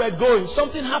 While they were going,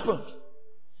 something happened.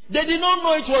 They did not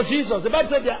know it was Jesus. The Bible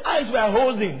said their eyes were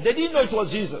holding. They didn't know it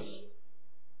was Jesus.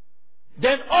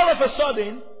 Then all of a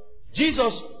sudden,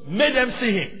 Jesus made them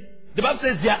see him. The Bible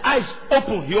says their eyes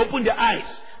opened. He opened their eyes.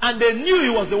 And they knew he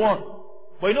was the one.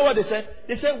 But you know what they said?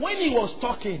 They said, when he was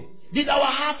talking, did our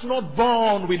hearts not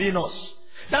burn within us?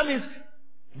 That means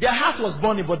their heart was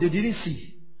burning, but they didn't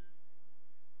see.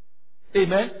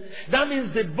 Amen. That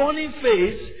means the burning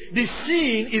phase, the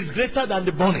seeing is greater than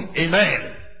the burning.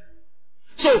 Amen.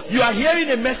 So you are hearing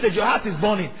a message, your heart is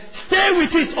burning. Stay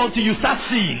with it until you start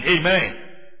seeing. Amen.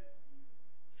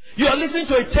 You are listening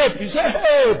to a tape, you say,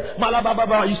 hey,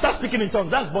 malababa, you start speaking in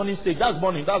tongues. That's burning stage, that's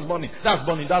burning, that's burning, that's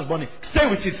burning, that's burning. Stay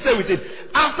with it, stay with it.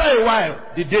 After a while,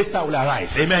 the day star will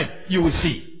arise. Amen. You will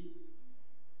see.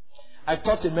 I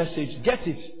taught a message, get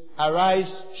it, arise,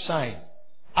 shine.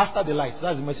 After the light,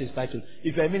 that's the message title.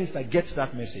 If you're a minister, get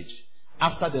that message.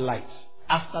 After the light,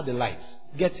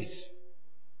 get it.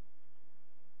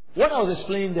 What I was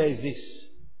explaining there is this.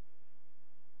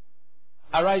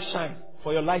 Arise, shine,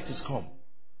 for your light is come.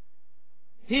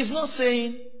 He's not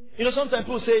saying, sometimes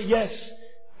people say, yes,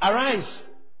 arise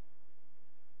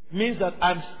means that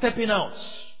I'm stepping out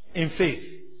in faith.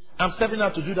 I'm stepping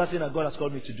out to do that thing that God has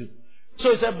called me to do.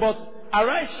 So he said, but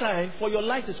arise, shine, for your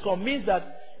light is come, means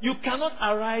that you cannot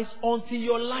arise until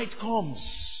your light comes.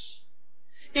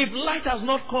 If light has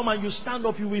not come and you stand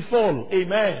up, you will fall.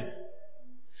 Amen.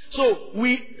 So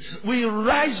we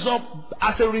rise up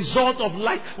as a result of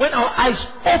light. When our eyes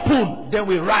open, then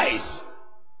we rise.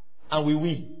 And we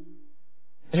win.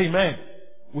 Amen.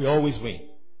 We always win.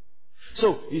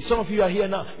 So, if some of you are here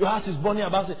now, your heart is burning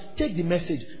about it. Take the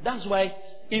message. That's why,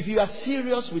 if you are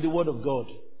serious with the word of God,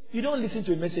 you don't listen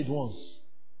to a message once.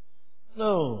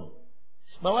 No.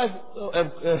 My wife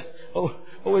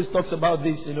always talks about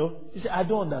this, She said, I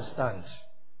don't understand.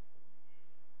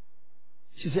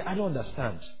 She said, I don't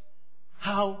understand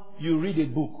how you read a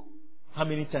book how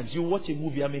many times, you watch a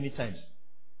movie how many times.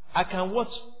 I can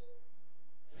watch.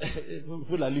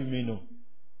 People are leaving me know.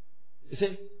 They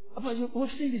say,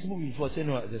 we've seen this movie before. Say,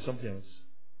 no, there's something else.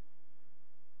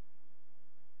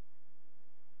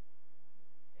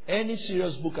 Any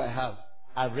serious book I have,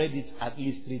 I've read it at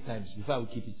least 3 times before I will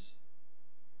keep it.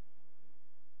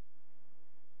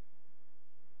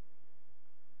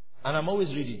 And I'm always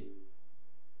reading.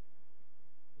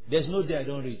 There's no day I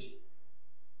don't read.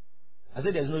 I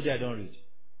said there's no day I don't read.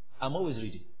 I'm always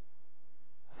reading.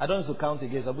 I don't have to count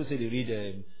again. Some people say they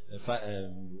read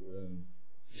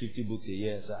 50 books a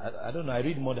year. So I don't know. I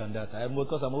read more than that.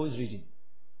 Because I'm always reading.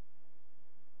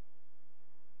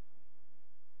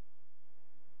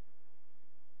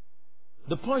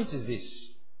 The point is this.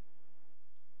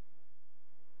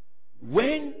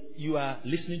 When you are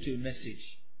listening to a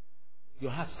message,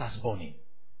 your heart starts burning.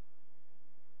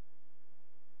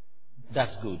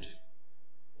 That's good.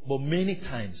 But many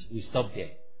times we stop there.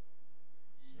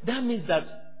 That means that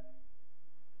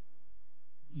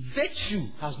virtue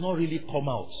has not really come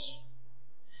out.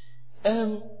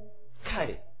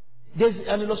 There's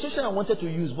an illustration I wanted to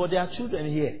use, but there are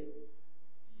children here.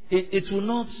 It will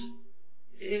not.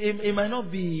 It might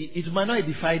not be. It might not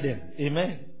edify them.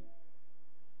 Amen.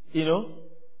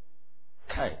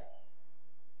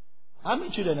 How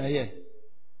many children are here?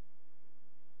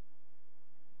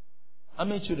 How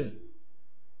many children?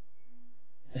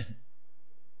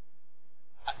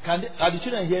 Are the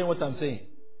children hearing what I'm saying?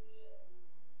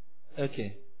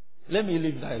 Okay. Let me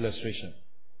leave that illustration.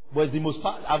 But it's the most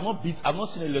I've not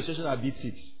seen an illustration that beats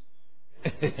it.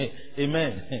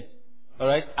 Amen.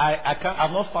 Alright?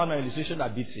 I've not found an illustration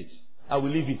that beats it. I will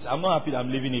leave it. I'm not happy that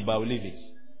I'm leaving it, but I will leave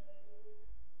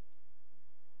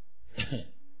it.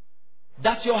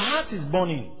 That your heart is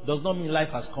burning does not mean life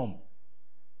has come.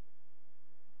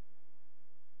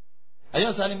 Are you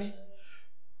understanding me?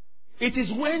 It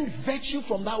is when virtue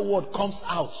from that word comes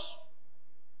out,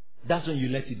 that's when you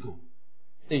let it go.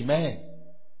 Amen.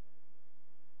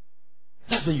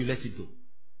 That's when you let it go.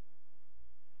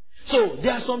 So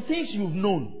there are some things you've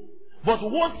known. But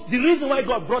the reason why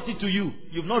God brought it to you,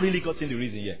 you've not really gotten the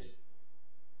reason yet.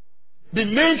 The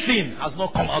main thing has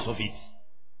not come out of it.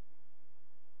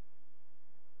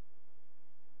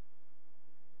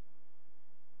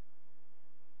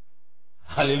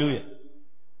 Hallelujah.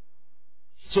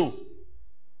 So,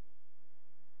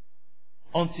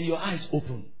 until your eyes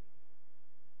open.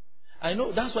 I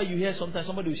know that's why you hear sometimes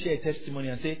somebody will share a testimony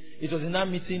and say, it was in that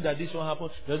meeting that this one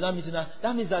happened, there was that meeting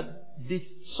that means that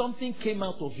something came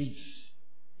out of it.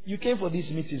 You came for this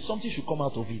meeting, something should come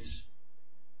out of it.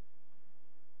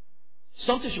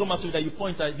 Something should come out of it that you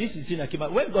point at. This is the thing that came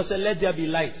out. When God said, let there be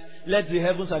light, let the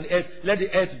heavens and earth, let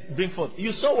the earth bring forth.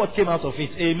 You saw what came out of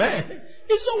it. Amen.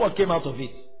 You saw what came out of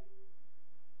it.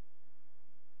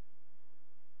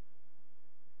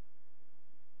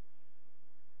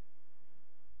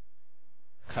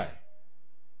 Okay.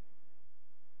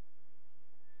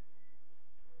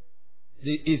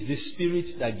 It's the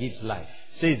Spirit that gives life.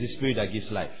 Say it's the Spirit that gives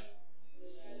life.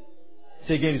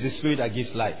 Say again, it's the Spirit that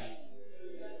gives life.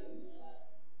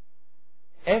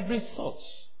 Every thought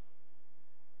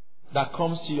that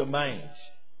comes to your mind,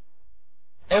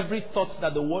 every thought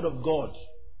that the Word of God,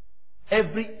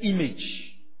 every image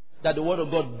that the Word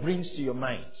of God brings to your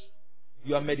mind,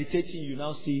 you are meditating, you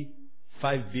now see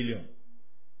 5 billion.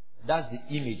 That's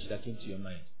the image that came to your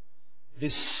mind. The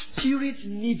Spirit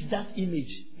needs that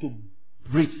image to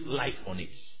breathe life on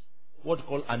it. What we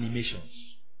call animations.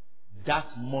 That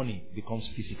money becomes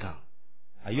physical.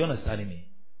 Are you understanding me?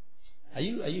 Are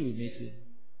you with me too?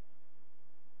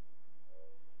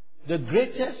 The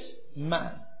greatest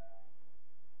man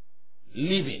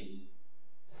living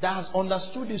that has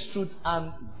understood this truth,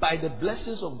 and by the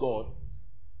blessings of God,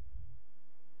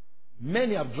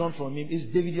 many have drawn from him, is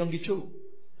David Yonggi Cho.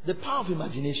 The power of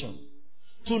imagination.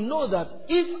 To know that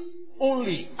if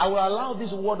only I will allow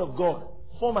this word of God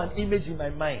form an image in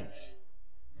my mind,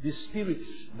 the Spirit,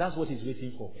 that's what he's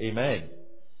waiting for. Amen.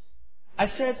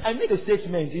 I made a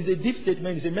statement. It's a deep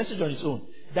statement. It's a message on its own.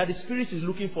 That the Spirit is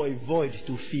looking for a void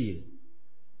to fill.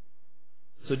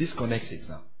 So this connects it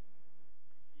now.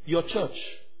 Your church,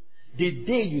 the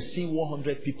day you see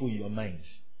 100 people in your mind,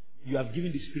 you have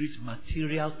given the Spirit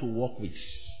material to work with.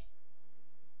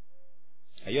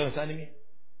 Are you understanding me?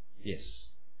 Yes.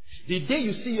 The day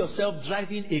you see yourself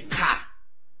driving a car,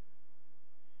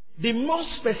 the more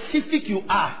specific you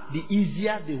are, the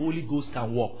easier the Holy Ghost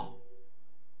can walk.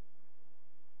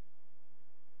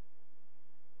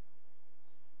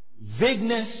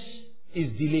 Vagueness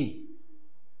is delay.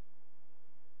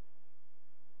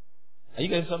 Are you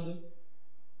getting something?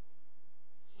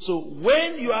 So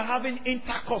when you are having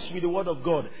intercourse with the Word of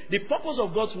God, the purpose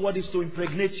of God's Word is to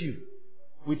impregnate you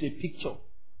with a picture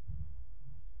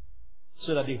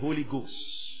so that the Holy Ghost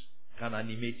can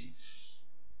animate it.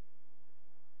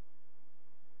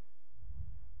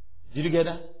 Did you get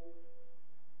that?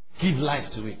 Give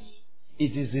life to it.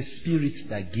 It is the Spirit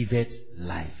that giveth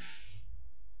life.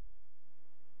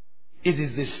 It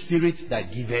is the Spirit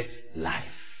that giveth life.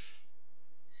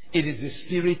 It is the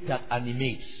Spirit that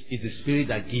animates. It is the Spirit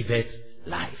that giveth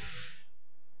life.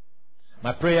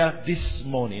 My prayer this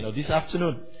morning or this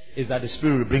afternoon is that the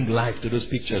Spirit will bring life to those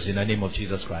pictures in the name of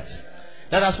Jesus Christ.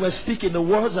 That as we're speaking, the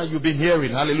words that you've been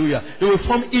hearing, hallelujah, they will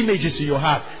form images in your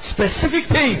heart. Specific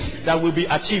things that will be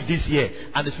achieved this year.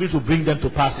 And the Spirit will bring them to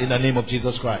pass in the name of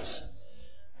Jesus Christ.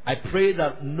 I pray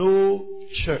that no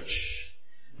church,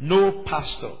 no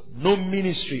pastor, no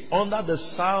ministry under the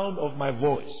sound of my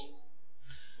voice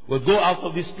will go out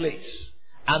of this place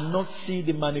and not see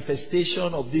the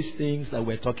manifestation of these things that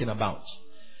we're talking about.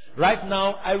 Right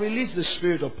now, I release the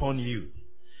Spirit upon you.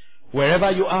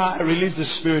 Wherever you are, I release the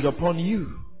Spirit upon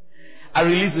you. I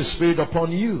release the Spirit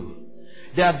upon you.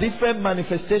 There are different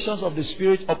manifestations of the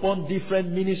Spirit upon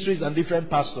different ministries and different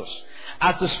pastors.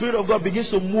 As the Spirit of God begins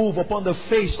to move upon the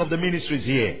face of the ministries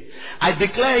here, I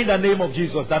declare in the name of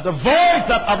Jesus that the voids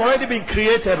that have already been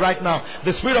created right now,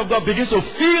 the Spirit of God begins to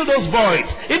fill those voids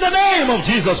in the name of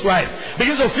Jesus Christ.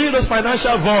 Begins to fill those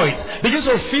financial voids. Begins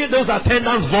to fill those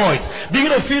attendance voids.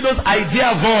 Begin to fill those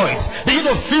idea voids. Begin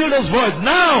to fill those voids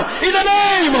now in the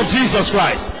name of Jesus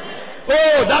Christ.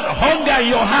 Oh, that hunger in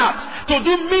your heart to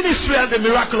do ministry and the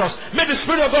miraculous. May the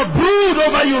Spirit of God brood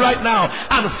over you right now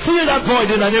and fill that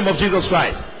void in the name of Jesus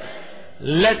Christ.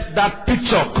 Let that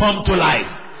picture come to life.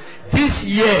 This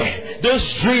year,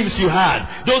 those dreams you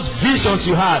had, those visions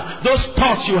you had, those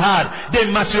thoughts you had, they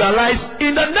materialize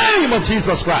in the name of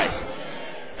Jesus Christ.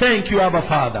 Thank you, Abba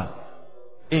Father.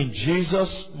 In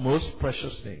Jesus' most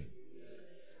precious name.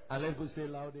 And let's go say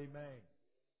loud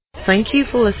amen. Thank you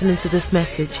for listening to this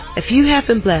message. If you have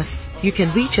been blessed, You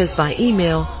can reach us by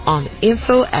email on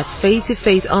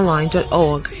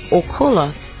info@faith2faithonline.org or call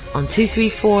us on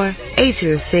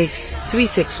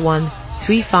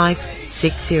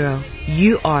 234-806-361-3560.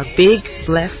 You are big,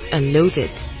 blessed, and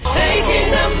loaded.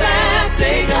 Taking the mass,